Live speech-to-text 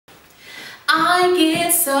I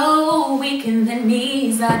get so weak in the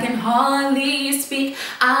knees, I can hardly speak.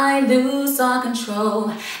 I lose all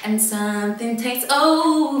control and something takes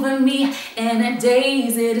over me. And at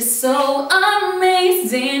days it is so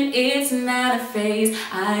amazing, it's not a phase.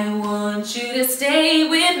 I want you to stay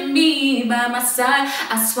with me by my side.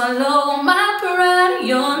 I swallow my pride,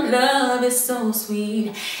 your love is so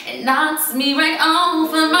sweet. It knocks me right off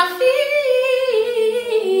of my feet.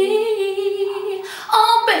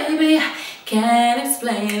 Oh baby, can't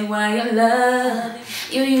explain why you love.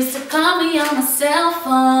 You used to call me on my cell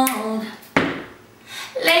phone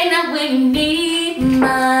late night when you need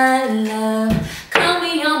my love. Call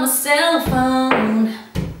me on my cell phone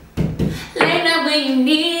late night when you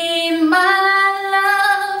need my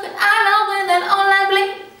love. And I know when that all I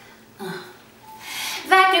blink,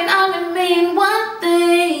 that can only mean one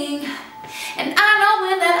thing. And I know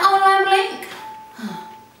when that all I blink,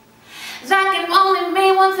 that can only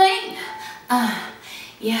mean one thing.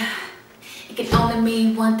 Yeah, it can only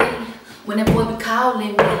mean one thing. When that boy be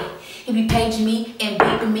calling me, he be paging me and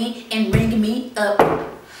beeping me and ringing me up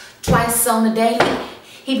twice on the daily.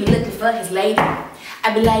 He be looking for his lady.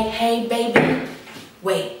 I be like, hey baby,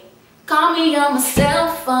 wait, call me on my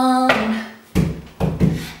cell phone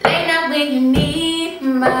late night when you need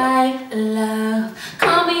my love.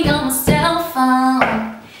 Call me on my cell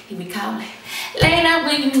phone. He be calling late night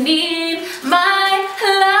when you need my